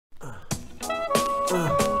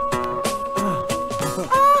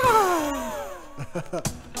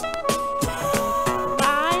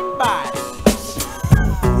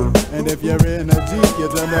And if you're in a Jeep, you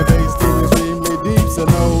turn the bass to extremely deep so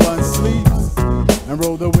no one sleeps. And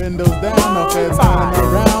roll the windows down, the feds come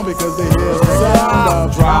around because they hear the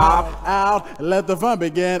sound of drop out. Let the fun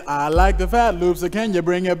begin. I like the fat loop, so can you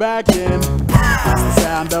bring it back in? That's the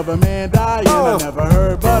sound of a man dying. I never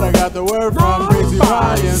heard, but I got the word from Crazy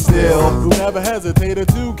Ryan still, who never hesitated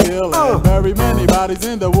to kill. And very many bodies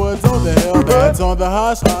in the woods on the hill. That's on the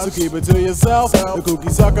hush, so keep it to yourself. The kooky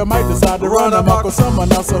sucker might decide to run amok with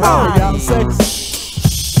someone else, so hurry out and say,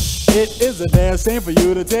 it is a damn shame for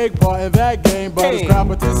you to take part in that game, but it's crowd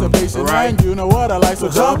participation, and you know what I like, so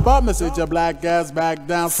jump up and sit your black ass back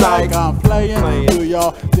down. Psych, I'm playing. Do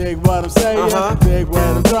y'all dig what I'm saying? Dig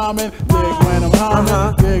when I'm drumming, dig when I'm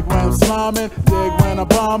humming, dig when I'm slumming, dig when I'm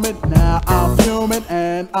bumming. Now I'm fuming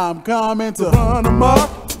and I'm coming to run amok,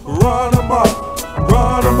 run amok,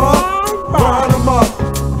 run amok, run amok,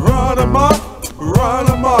 run amok, run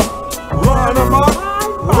amok, run amok,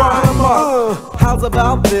 run amok. How's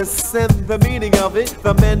about this and the meaning of it?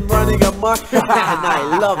 The men running amok, and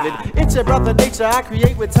I love it. It's your brother nature I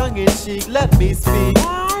create with tongue in cheek. Let me speak.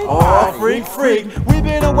 Oh, freak, freak. We've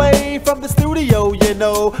been away from the studio, you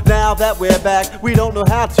know. Now that we're back, we don't know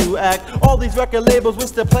how to act. All these record labels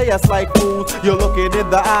wish to play us like fools. You're looking in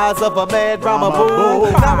the eyes of a mad drama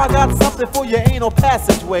bull. Now I got something for your anal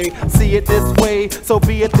passageway. See it this way, so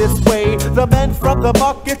be it this way. The men from the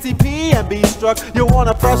muck get TP and be struck. You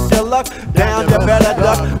wanna press your luck down, you better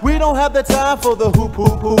duck. We don't have the time for the hoop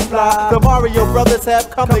hoop hoop fly. The Mario brothers have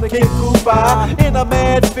come to kick Koopa. In a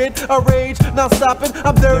mad fit, a rage, not stopping.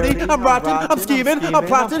 I'm dirty, I'm rotten, I'm scheming, I'm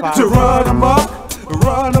plotting to run amok,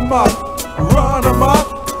 run amok, run amok,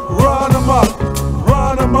 run amok,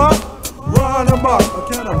 run amok, run amok,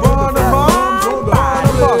 run amok, run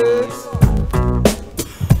amok.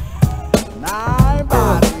 Nine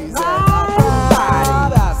bodies,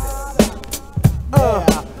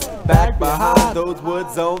 back behind those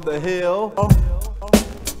woods on the hill.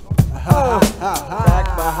 Back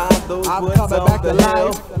behind those woods on the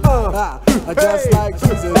hill. Just like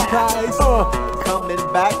Jesus Christ. Coming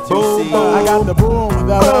back to see. I got the boom,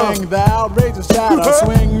 the bang, the outrageous shadow.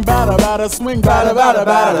 Swing, batter, batter, swing, batter, batter,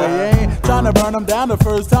 batter. We ain't trying to burn them down the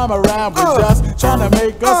first time around. We're just trying to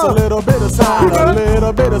make us a little bit of sound, a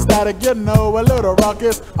little bit of static, you know, a little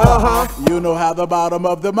ruckus. You know how the bottom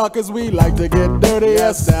of the muck is. We like to get dirty,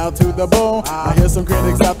 yes, down to the bone. I hear some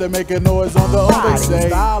critics out there making noise on the own. They say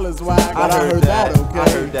style is whack, but I heard that, okay. I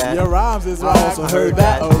heard that. Your rhymes is whack, I also heard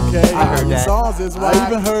that, okay. I heard Your that. songs is whack, I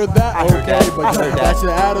even heard that, okay. But that's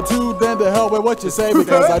your attitude, then to hell with what you say.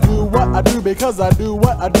 Because I do what I do, because I do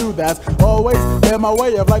what I do. That's always been my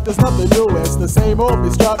way of life, there's nothing new. It's the same old be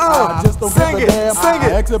struck, I just don't give a damn. Sing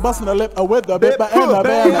it. Exit busting a lip with a bit, but and a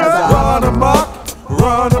band. Run amok,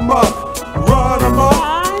 run amok, run amok,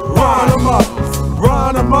 run amok,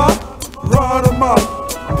 run amok, run amok,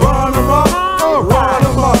 run amok, run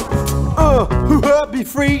amok. Be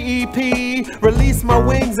free EP, release my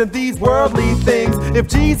wings and these worldly things. If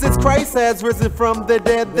Jesus Christ has risen from the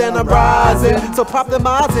dead, then I'm rising. So pop them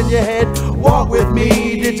eyes in your head, walk with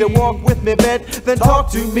me. Did you walk with me, bet? Then talk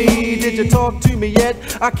to me. Did you talk to me yet?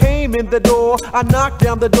 I came in the door, I knocked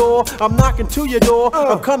down the door. I'm knocking to your door,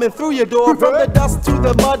 I'm coming through your door. From the dust to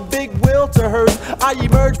the mud, big will to hurt. I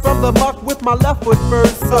emerge from the muck with my left foot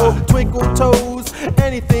first. So twinkle toes,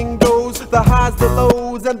 anything goes. The highs, the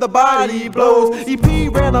lows, and the body blows. EP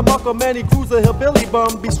ran amok on many cruiser hillbilly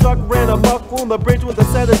bum. Be struck, ran amok on the bridge with a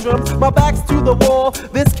set of drums. My back's to the wall,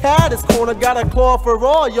 this cat is cornered. Got a claw for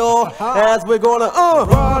all y'all, as we're gonna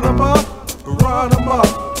run amok, run amok,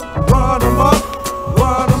 run amok,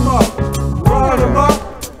 run amok, run amok,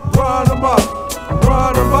 run amok,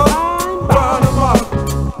 run amok, run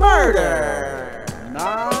amok. Murder.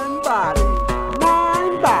 Nine bodies.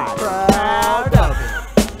 Nine bodies. Proud of it.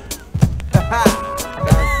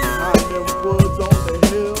 Behind them woods on the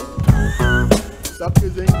hill.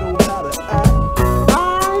 Suckers ain't know how to act.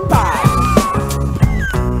 Nine bodies.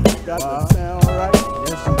 Got the sound right?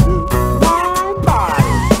 Yes, you do. Nine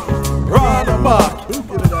bodies. Run amok.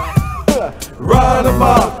 Cooking it out. Run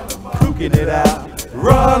amok. Cooking it out.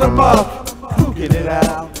 Run amok. Cooking it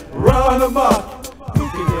out. Run amok.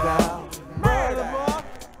 Cooking it out. Run amok.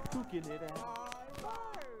 Cooking it out.